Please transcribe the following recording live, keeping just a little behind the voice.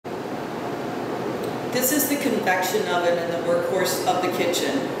This is the convection oven and the workhorse of the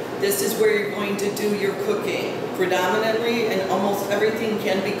kitchen. This is where you're going to do your cooking. Predominantly, and almost everything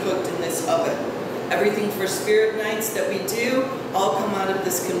can be cooked in this oven. Everything for spirit nights that we do all come out of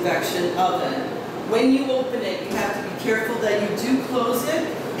this convection oven. When you open it, you have to be careful that you do close it,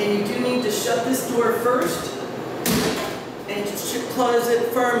 and you do need to shut this door first and close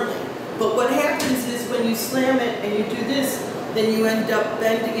it firmly. But what happens is when you slam it and you do this, then you end up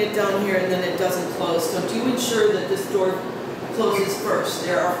bending it down here and then it doesn't close. So do ensure that this door closes first.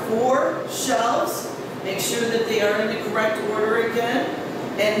 There are 4 shelves. Make sure that they are in the correct order again.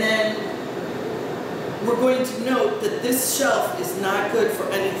 And then we're going to note that this shelf is not good for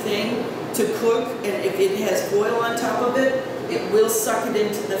anything to cook, and if it has foil on top of it, it will suck it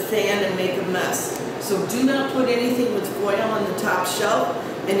into the fan and make a mess. So do not put anything with foil on the top shelf,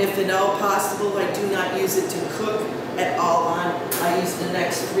 and if at all possible, I do not use it to cook at all on. I use the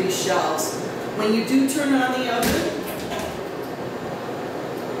next 3 shelves. When you do turn on the oven,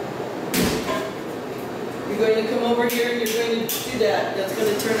 you're going to come over here and you're going to do that. That's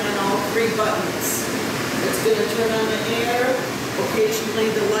going to turn on all 3 buttons. It's going to turn on the air. Occasionally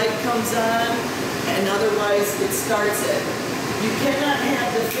the light comes on, and otherwise it starts it. You cannot have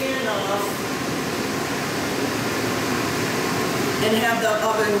the fan off and have the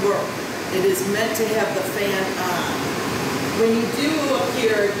oven work. It is meant to have the fan on. When you do up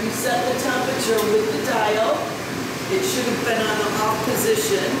here, you set the temperature with the dial. It should have been on the off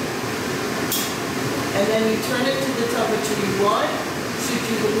position. And then you turn it to the temperature you want. Should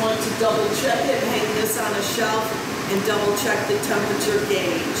you want to double check it, hang this on a shelf and double check the temperature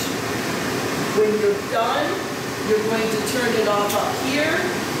gauge. When you're done, you're going to turn it off up here,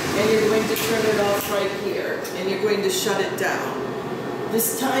 and you're going to turn it off right here, and you're going to shut it down.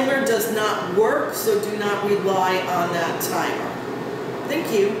 This timer does not work, so do not rely on that timer.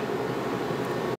 Thank you.